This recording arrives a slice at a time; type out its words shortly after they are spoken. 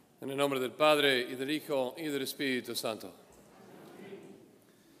En el nombre del Padre, y del Hijo, y del Espíritu Santo.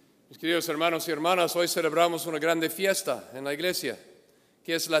 Mis queridos hermanos y hermanas, hoy celebramos una grande fiesta en la iglesia,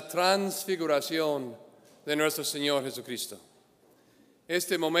 que es la transfiguración de nuestro Señor Jesucristo.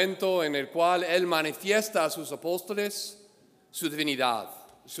 Este momento en el cual Él manifiesta a sus apóstoles su divinidad,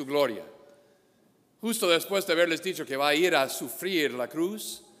 su gloria. Justo después de haberles dicho que va a ir a sufrir la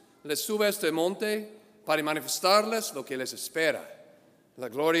cruz, les sube a este monte para manifestarles lo que les espera. La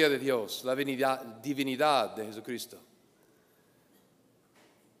gloria de Dios, la divinidad de Jesucristo.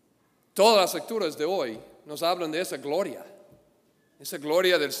 Todas las lecturas de hoy nos hablan de esa gloria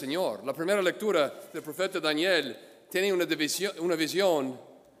del Señor. La primera lectura del profeta Daniel tiene una visión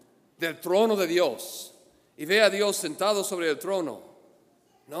del trono de Dios y ve a Dios sentado sobre el trono,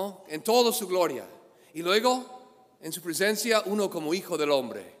 ¿no? En toda su gloria. Y luego, en su presencia, uno como hijo del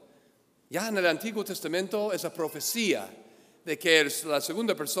hombre. Ya en el Antiguo Testamento, esa profecía de que la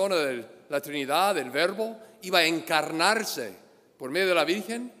segunda persona de la Trinidad, el Verbo, iba a encarnarse por medio de la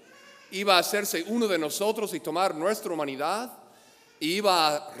Virgen, iba a hacerse uno de nosotros y tomar nuestra humanidad, y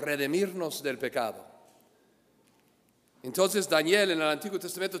iba a redimirnos del pecado. Entonces Daniel en el Antiguo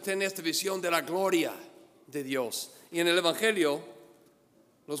Testamento tiene esta visión de la gloria de Dios. Y en el Evangelio,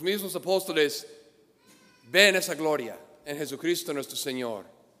 los mismos apóstoles ven esa gloria en Jesucristo nuestro Señor.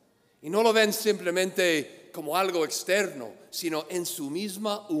 Y no lo ven simplemente como algo externo, sino en su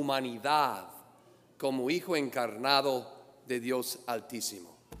misma humanidad, como Hijo encarnado de Dios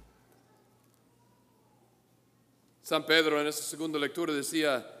Altísimo. San Pedro en esta segunda lectura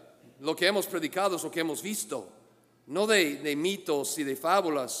decía, lo que hemos predicado es lo que hemos visto, no de mitos y de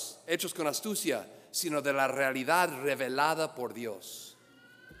fábulas hechos con astucia, sino de la realidad revelada por Dios.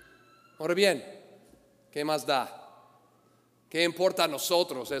 Ahora bien, ¿qué más da? ¿Qué importa a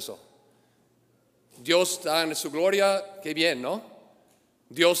nosotros eso? Dios está en su gloria, qué bien, ¿no?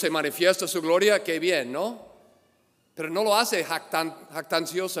 Dios se manifiesta su gloria, qué bien, ¿no? Pero no lo hace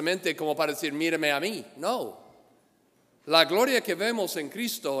jactanciosamente como para decir, mírame a mí, no. La gloria que vemos en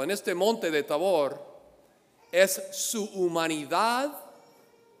Cristo, en este monte de Tabor, es su humanidad,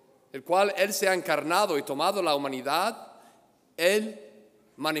 el cual Él se ha encarnado y tomado la humanidad. Él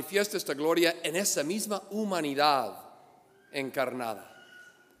manifiesta esta gloria en esa misma humanidad encarnada.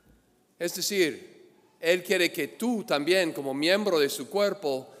 Es decir, Él quiere que tú también, como miembro de su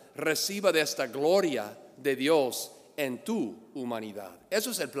cuerpo, reciba de esta gloria de Dios en tu humanidad.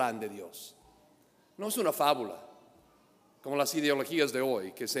 Eso es el plan de Dios. No es una fábula, como las ideologías de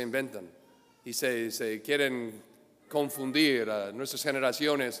hoy que se inventan y se quieren confundir a nuestras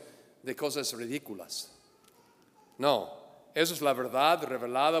generaciones de cosas ridículas. No, eso es la verdad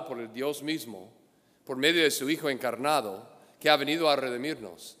revelada por el Dios mismo, por medio de su Hijo encarnado, que ha venido a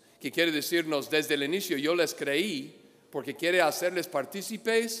redimirnos. Que quiere decirnos, desde el inicio yo les creí porque quiere hacerles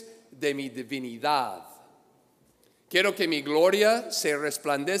partícipes de mi divinidad. Quiero que mi gloria se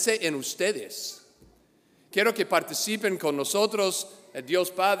resplandece en ustedes. Quiero que participen con nosotros, el Dios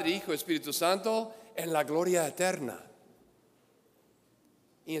Padre, Hijo, Espíritu Santo, en la gloria eterna.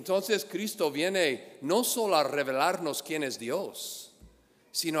 Y entonces Cristo viene no solo a revelarnos quién es Dios,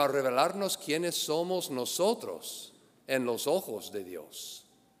 sino a revelarnos quiénes somos nosotros en los ojos de Dios.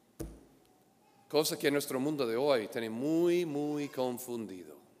 Cosa que nuestro mundo de hoy tiene muy, muy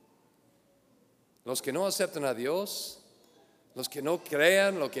confundido. Los que no aceptan a Dios, los que no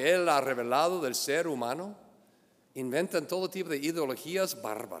crean lo que Él ha revelado del ser humano, inventan todo tipo de ideologías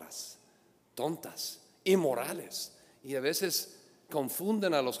bárbaras, tontas, inmorales. Y a veces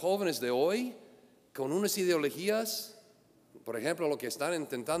confunden a los jóvenes de hoy con unas ideologías, por ejemplo, lo que están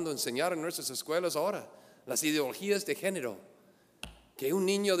intentando enseñar en nuestras escuelas ahora, las ideologías de género. Que un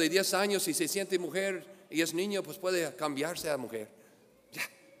niño de 10 años, si se siente mujer y es niño, pues puede cambiarse a mujer. Ya.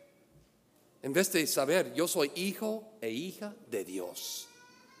 En vez de saber, yo soy hijo e hija de Dios.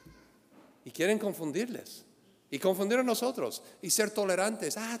 Y quieren confundirles. Y confundir a nosotros. Y ser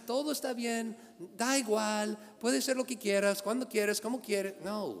tolerantes. Todo está bien. Da igual. Puedes ser lo que quieras, cuando quieres, como quieres.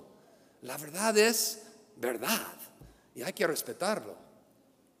 No. La verdad es verdad. Y hay que respetarlo.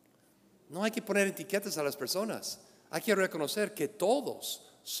 No hay que poner etiquetas a las personas. Hay que reconocer que todos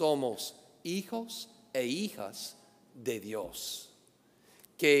somos hijos e hijas de Dios,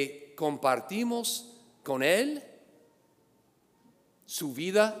 que compartimos con Él su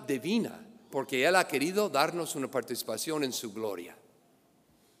vida divina, porque Él ha querido darnos una participación en su gloria.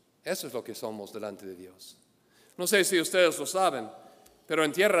 Eso es lo que somos delante de Dios. No sé si ustedes lo saben, pero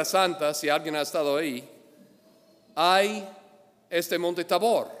en Tierra Santa, si alguien ha estado ahí, hay este monte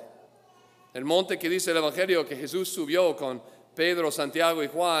Tabor. El monte que dice el Evangelio que Jesús subió con Pedro, Santiago y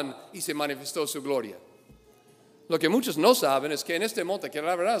Juan y se manifestó su gloria. Lo que muchos no saben es que en este monte, que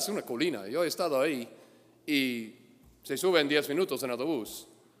la verdad es una colina, yo he estado ahí y se sube en 10 minutos en autobús.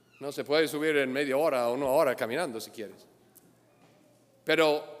 No se puede subir en media hora o una hora caminando si quieres.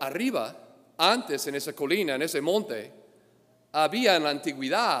 Pero arriba, antes en esa colina, en ese monte, había en la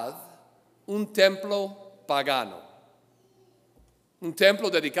antigüedad un templo pagano. Un templo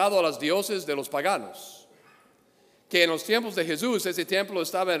dedicado a los dioses de los paganos. Que en los tiempos de Jesús ese templo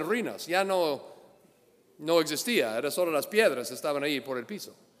estaba en ruinas, ya no existía, eran solo las piedras estaban ahí por el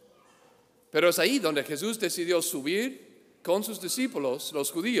piso. Pero es ahí donde Jesús decidió subir con sus discípulos,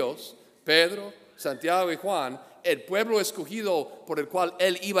 los judíos, Pedro, Santiago y Juan, el pueblo escogido por el cual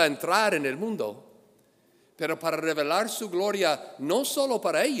Él iba a entrar en el mundo, pero para revelar su gloria no solo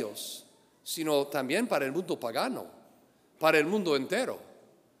para ellos, sino también para el mundo pagano, para el mundo entero.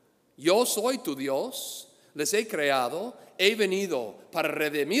 Yo soy tu Dios, les he creado, he venido para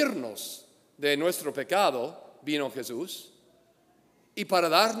redimirnos de nuestro pecado, vino Jesús, y para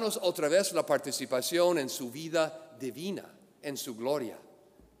darnos otra vez la participación en su vida divina, en su gloria.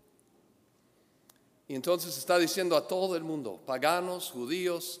 Y entonces está diciendo a todo el mundo, paganos,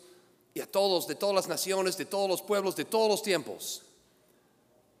 judíos, y a todos, de todas las naciones, de todos los pueblos, de todos los tiempos.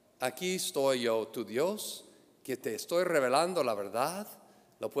 Aquí estoy yo, tu Dios, que te estoy revelando la verdad,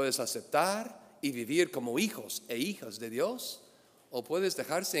 lo puedes aceptar y vivir como hijos e hijas de Dios, o puedes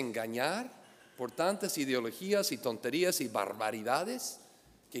dejarse engañar por tantas ideologías y tonterías y barbaridades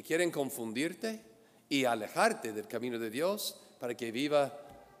que quieren confundirte y alejarte del camino de Dios para que viva,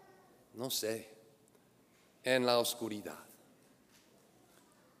 no sé, en la oscuridad.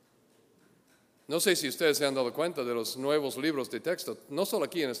 No sé si ustedes se han dado cuenta de los nuevos libros de texto, no solo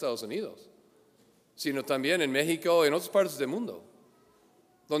aquí en Estados Unidos, sino también en México y en otras partes del mundo,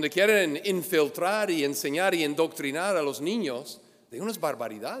 donde quieren infiltrar y enseñar y indoctrinar a los niños de unas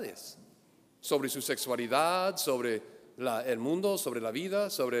barbaridades sobre su sexualidad, sobre el mundo, sobre la vida,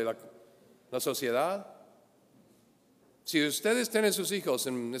 sobre la sociedad. Si ustedes tienen sus hijos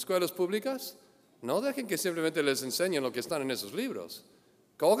en escuelas públicas, no dejen que simplemente les enseñen lo que están en esos libros.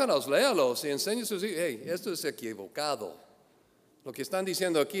 Cóganlos, léalos y enseñen a sus hijos, hey, esto es equivocado. Lo que están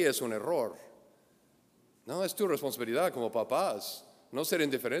diciendo aquí es un error. No, es tu responsabilidad como papás, no ser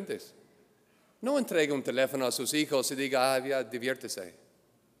indiferentes. No entregue un teléfono a sus hijos y diga, ya, diviértese.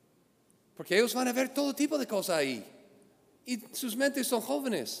 Porque ellos van a ver todo tipo de cosas ahí. Y sus mentes son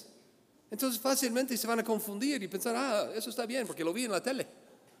jóvenes. Entonces fácilmente se van a confundir y pensar, eso está bien porque lo vi en la tele,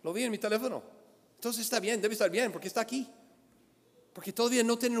 lo vi en mi teléfono. Entonces está bien, debe estar bien porque está aquí. Porque todavía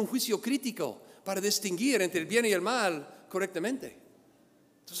no tienen un juicio crítico para distinguir entre el bien y el mal correctamente.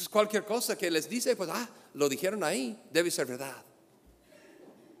 Entonces cualquier cosa que les dice, pues, lo dijeron ahí, debe ser verdad.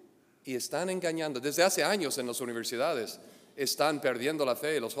 Y están engañando. Desde hace años en las universidades están perdiendo la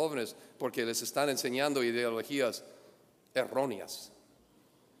fe los jóvenes porque les están enseñando ideologías erróneas.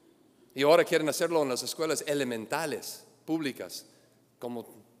 Y ahora quieren hacerlo en las escuelas elementales, públicas. Como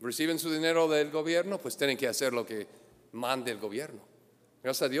reciben su dinero del gobierno, pues tienen que hacer lo que mande el gobierno.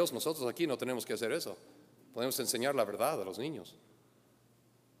 Gracias a Dios, nosotros aquí no tenemos que hacer eso. Podemos enseñar la verdad a los niños.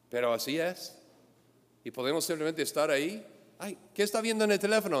 Pero así es. Y podemos simplemente estar ahí. ¿Qué está viendo en el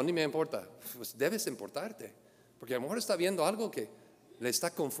teléfono? Ni me importa. Pues debes importarte. Porque a lo mejor está viendo algo que le está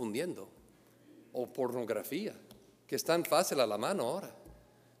confundiendo. O pornografía, que es tan fácil a la mano ahora.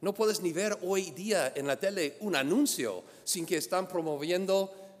 No puedes ni ver hoy día en la tele un anuncio sin que están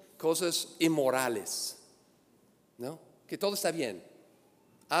promoviendo cosas inmorales. ¿No? Que todo está bien.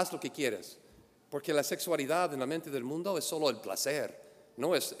 Haz lo que quieras. Porque la sexualidad en la mente del mundo es solo el placer,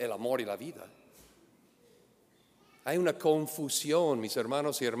 no es el amor y la vida. Hay una confusión, mis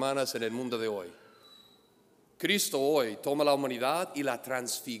hermanos y hermanas, en el mundo de hoy. Cristo hoy toma la humanidad y la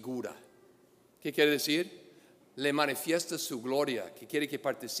transfigura. ¿Qué quiere decir? Le manifiesta su gloria, que quiere que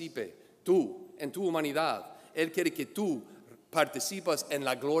participe tú en tu humanidad. Él quiere que tú participas en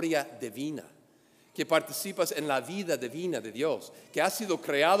la gloria divina, que participas en la vida divina de Dios, que has sido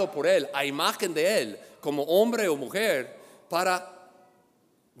creado por Él, a imagen de Él, como hombre o mujer, para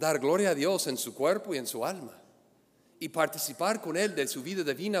dar gloria a Dios en su cuerpo y en su alma, y participar con Él de su vida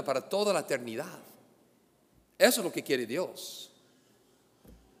divina para toda la eternidad. Eso es lo que quiere Dios.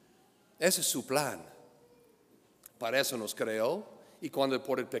 Ese es su plan. Para eso nos creó, y cuando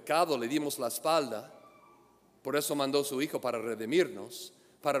por el pecado le dimos la espalda, por eso mandó a su Hijo para redimirnos,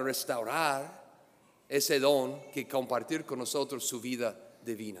 para restaurar ese don que compartir con nosotros su vida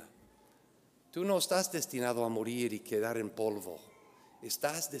divina. Tú no estás destinado a morir y quedar en polvo.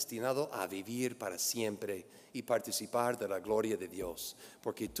 Estás destinado a vivir para siempre y participar de la gloria de Dios,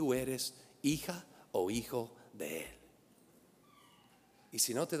 porque tú eres hija o hijo de Él. Y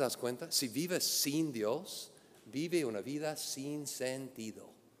si no te das cuenta, si vives sin Dios, vive una vida sin sentido.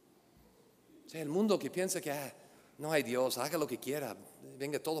 O sea, el mundo que piensa que no hay Dios, haga lo que quiera,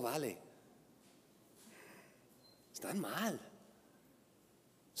 venga, todo vale. Están mal.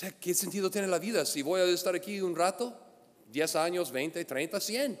 O sea, ¿qué sentido tiene la vida si voy a estar aquí un rato? 10 años, 20, 30,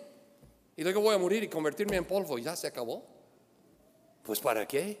 100. Y luego voy a morir y convertirme en polvo y ya se acabó. Pues ¿para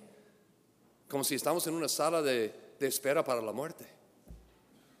qué? Como si estamos en una sala de espera para la muerte.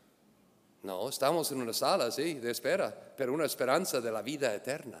 No, estamos en una sala, sí, de espera, pero una esperanza de la vida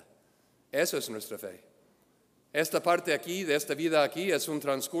eterna. Eso es nuestra fe. Esta parte aquí, de esta vida aquí, es un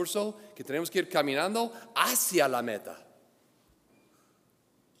transcurso que tenemos que ir caminando hacia la meta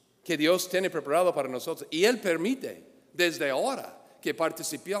que Dios tiene preparado para nosotros. Y Él permite desde ahora que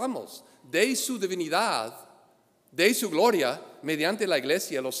participemos de su divinidad, de su gloria, mediante la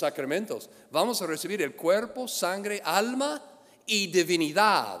iglesia, los sacramentos. Vamos a recibir el cuerpo, sangre, alma y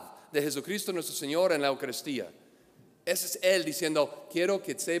divinidad de Jesucristo nuestro Señor en la Eucaristía. Ese es Él diciendo, quiero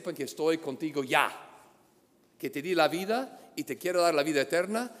que sepan que estoy contigo ya. Que te di la vida y te quiero dar la vida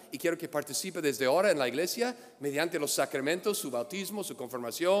eterna y quiero que participe desde ahora en la iglesia mediante los sacramentos, su bautismo, su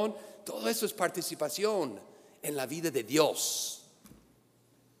confirmación. Todo eso es participación en la vida de Dios.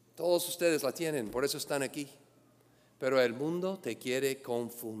 Todos ustedes la tienen, por eso están aquí. Pero el mundo te quiere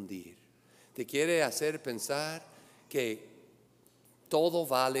confundir. Te quiere hacer pensar que todo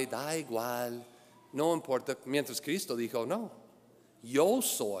vale, da igual, no importa. Mientras Cristo dijo, no, yo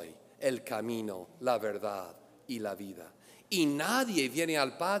soy el camino, la verdad y la vida. Y nadie viene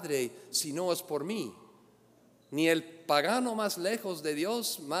al Padre si no es por mí. Ni el pagano más lejos de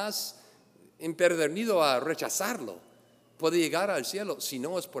Dios, más empedernido a rechazarlo, puede llegar al cielo si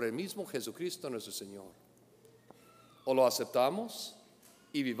no es por el mismo Jesucristo nuestro Señor. O lo aceptamos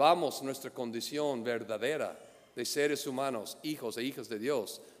y vivamos nuestra condición verdadera de seres humanos, hijos e hijas de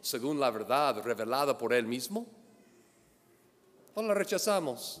Dios, según la verdad revelada por Él mismo. O la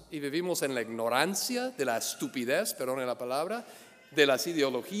rechazamos y vivimos en la ignorancia de la estupidez, perdone la palabra, de las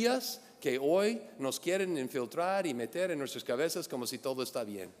ideologías que hoy nos quieren infiltrar y meter en nuestras cabezas como si todo está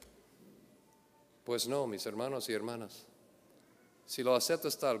bien. Pues no, mis hermanos y hermanas. Si lo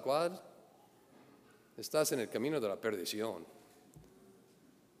aceptas tal cual, estás en el camino de la perdición.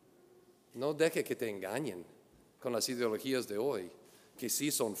 No deje que te engañen con las ideologías de hoy, que sí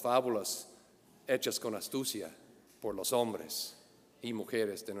son fábulas hechas con astucia por los hombres y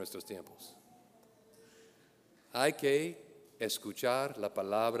mujeres de nuestros tiempos. Hay que escuchar la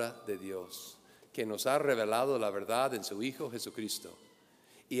palabra de Dios, que nos ha revelado la verdad en su Hijo Jesucristo.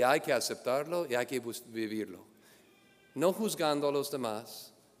 Y hay que aceptarlo y hay que vivirlo. No juzgando a los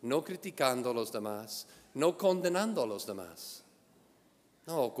demás, no criticando a los demás, no condenando a los demás.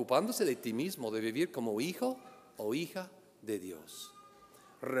 No, ocupándose de ti mismo, de vivir como hijo o hija de Dios.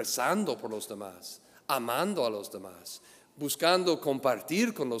 Rezando por los demás, amando a los demás, buscando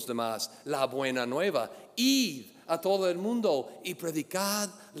compartir con los demás la buena nueva. Id a todo el mundo y predicad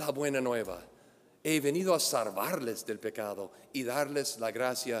la buena nueva. He venido a salvarles del pecado y darles la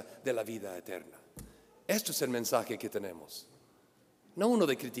gracia de la vida eterna. Esto es el mensaje que tenemos. No uno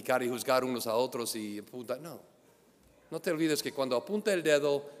de criticar y juzgar unos a otros y apuntar, no. No te olvides que cuando apunta el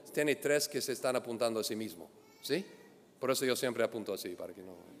dedo, tiene 3 que se están apuntando a sí mismo. ¿Sí? Por eso yo siempre apunto así, para que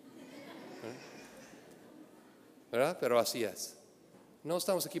no... ¿Verdad? Pero así es. No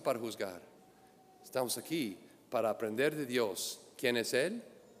estamos aquí para juzgar. Estamos aquí para aprender de Dios. ¿Quién es Él?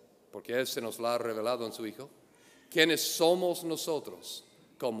 Porque Él se nos lo ha revelado en su Hijo. ¿Quiénes somos nosotros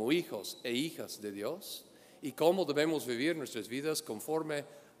como hijos e hijas de Dios? Y cómo debemos vivir nuestras vidas conforme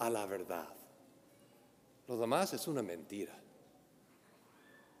a la verdad. Lo demás es una mentira.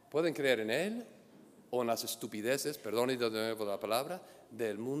 Pueden creer en Él o en las estupideces, perdone de nuevo la palabra,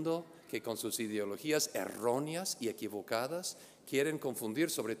 del mundo que con sus ideologías erróneas y equivocadas quieren confundir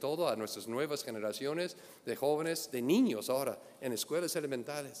sobre todo a nuestras nuevas generaciones de jóvenes, de niños ahora, en escuelas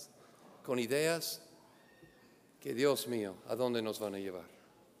elementales, con ideas que, Dios mío, ¿a dónde nos van a llevar?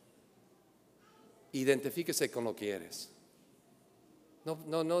 Identifíquese con lo que eres.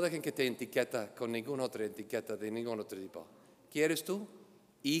 No dejen que te etiqueta con ninguna otra etiqueta de ningún otro tipo. ¿Quién eres tú?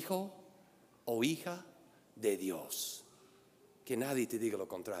 Hijo o hija de Dios. Que nadie te diga lo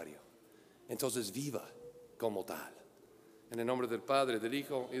contrario. Entonces viva como tal. En el nombre del Padre, del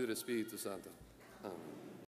Hijo y del Espíritu Santo. Amén.